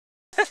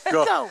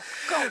Go.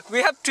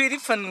 We have 3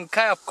 different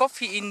kind of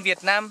coffee in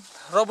Vietnam: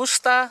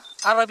 Robusta,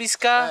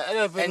 Arabica,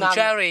 and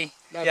Cherry.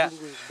 Yeah,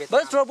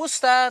 but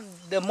Robusta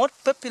the most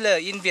popular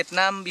in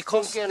Vietnam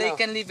because they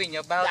can live in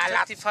about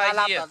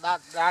 35 years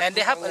and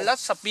they have a lot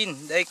of bean.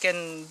 They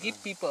can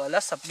give people a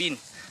lot of bean.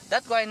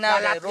 That's why now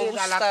the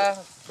Robusta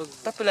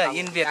popular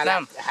in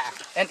Vietnam.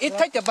 And it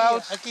takes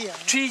about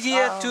 3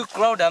 years to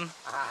grow them.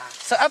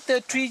 So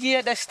after 3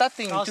 years they're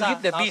starting to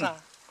give the bean.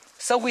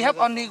 So we have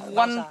only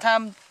one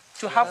time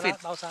to have it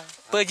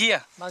per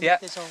year. Yeah.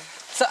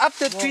 So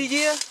after 3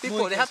 years,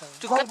 people they have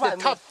to cut the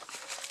top.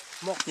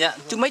 Yeah,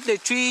 to make the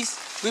trees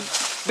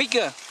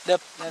bigger, the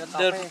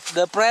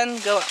plant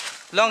go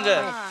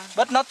longer,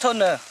 but not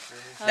taller.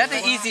 That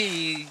is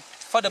easy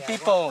for the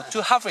people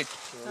to have it.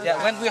 Yeah,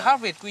 when we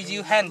have it, we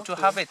use hand to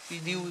have it. We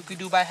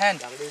do by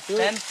hand.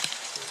 Then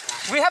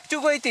we have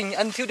to waiting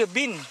until the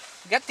bean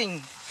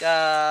getting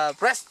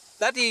pressed.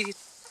 That is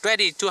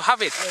ready to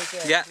have it.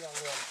 Yeah.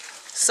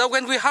 So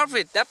when we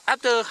harvest,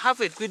 after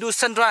harvest, we do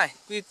sun dry.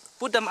 We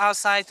put them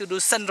outside to do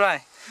sun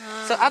dry.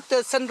 So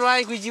after sun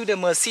dry, we use the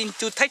machine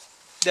to take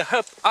the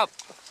herb up,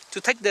 to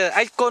take the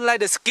icon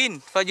like the skin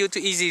for you to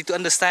easy to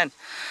understand.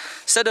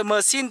 So the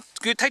machine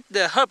will take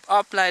the herb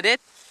up like that.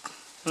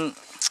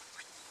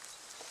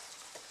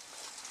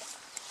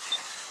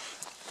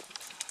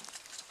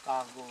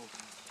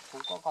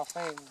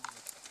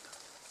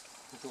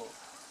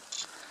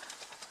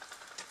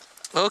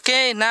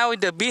 Okay, now in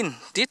the bean.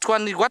 This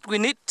one is what we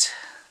need.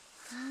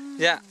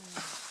 Yeah.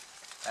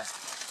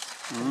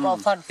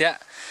 Yeah.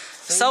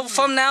 So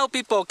from now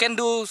people can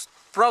do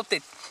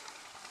sprouted.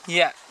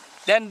 Yeah.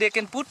 Then they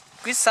can put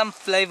with some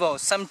flavor,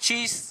 some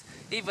cheese,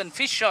 even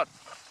fish shot.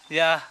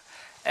 Yeah.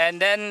 And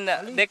then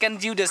they can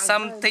use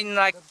something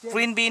like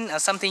green bean or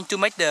something to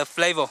make the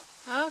flavor.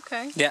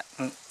 Okay. Yeah.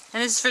 And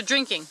this is for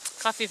drinking,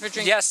 coffee for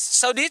drinking. Yes.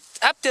 So this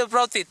after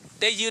sprouted,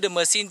 they use the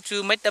machine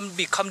to make them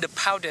become the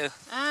powder.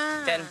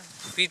 Then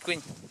we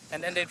drink,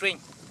 and then they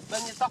drink.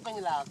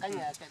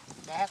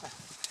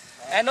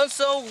 And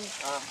also,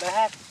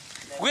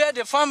 we are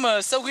the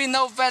farmers, so we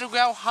know very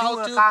well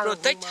how to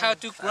protect, how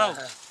to grow.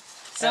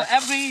 So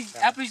every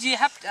year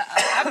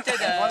after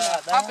the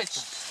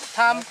harvest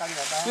time,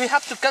 we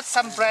have to cut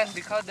some branch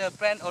because the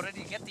branch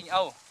already getting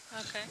old.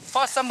 Okay.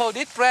 For some of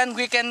this branch,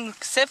 we can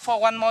save for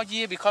 1 more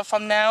year because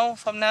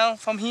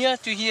from here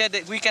to here,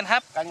 we can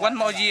have 1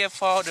 more year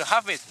for the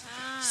harvest.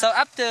 So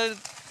after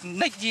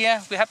next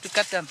year, we have to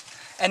cut them.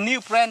 And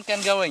new plant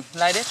can go in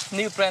like this.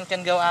 New plant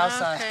can go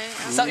outside. Okay.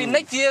 So in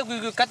next year we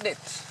will cut it.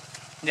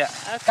 Yeah.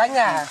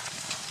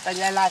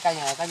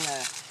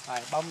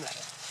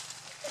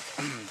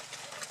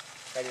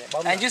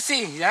 And you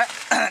see, yeah,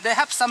 they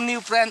have some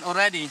new plant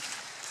already.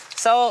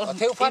 So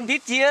in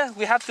this year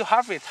we have to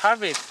harvest.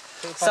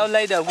 So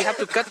later we have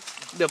to cut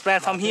the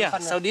plant from here.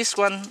 So this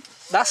one,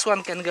 that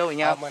one can go in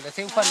now.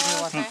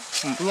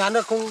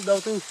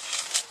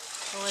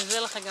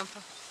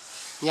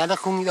 Nhà nước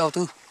không đầu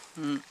tư,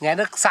 nhà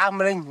nước xa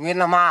mà lên nguyên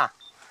là mà,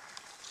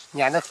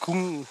 nhà nước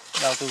không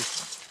đầu tư,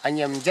 anh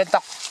em dân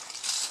tộc,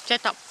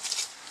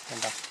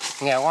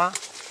 nghèo quá,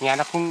 nhà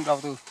nước không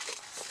đầu tư,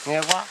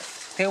 nghèo quá,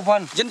 thiếu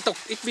phân, dân tộc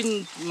ít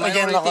been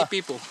minority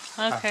people.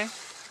 Okay.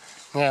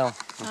 nghèo.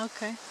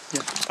 Okay.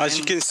 As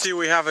you can see,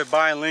 we have a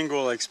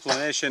bilingual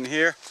explanation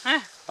here.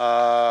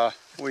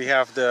 We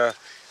have the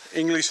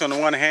English on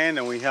one hand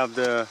and we have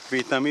the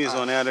Vietnamese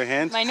on the other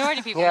hand.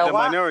 Minority people. The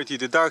minority,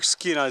 the dark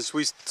skin, as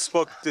we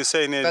spoke to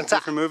say in a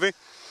different movie.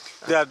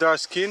 They have dark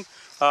skin.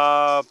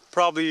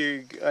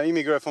 Probably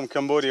immigrant from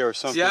Cambodia or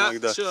something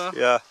like that. Sure.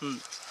 Yeah.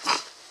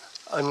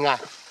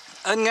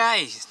 Ơn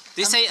Ngài.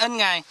 They say Ơn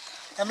Ngài.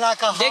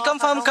 They come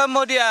from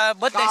Cambodia,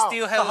 but they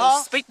still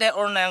have speak their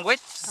own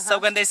language. So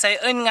when they say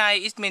Ơn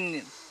Ngài, it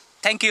means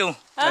thank you.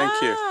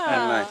 Thank you.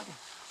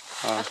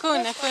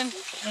 Akun.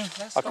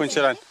 Akun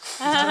Charan.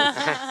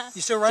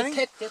 You still running?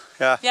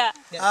 Yeah. Yeah.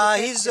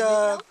 He's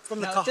from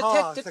the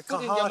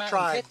Kaha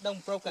tribe,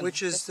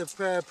 which is the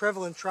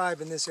prevalent tribe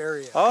in this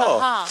area.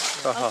 Oh.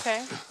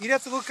 Okay. You'd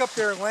have to look up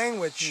their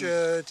language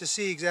to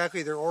see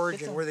exactly their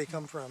origin, where they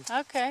come from.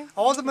 Okay.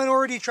 All the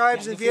minority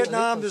tribes in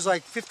Vietnam, there's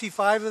like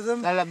 55 of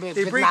them.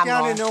 They break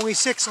down into only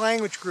 6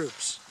 language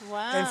groups.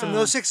 Wow. And from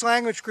those 6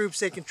 language groups,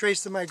 they can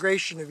trace the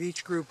migration of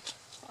each group.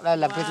 Wow.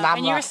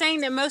 And you were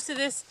saying that most of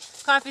this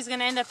coffee is going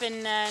to end up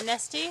in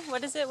Nestea?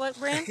 What is it? What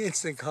brand?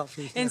 Instant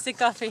coffee. Instant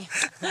coffee.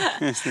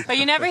 But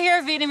you never hear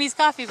of Vietnamese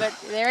coffee, but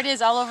there it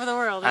is all over the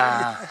world.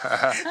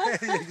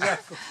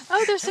 Exactly.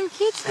 Oh, there's some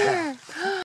kids here.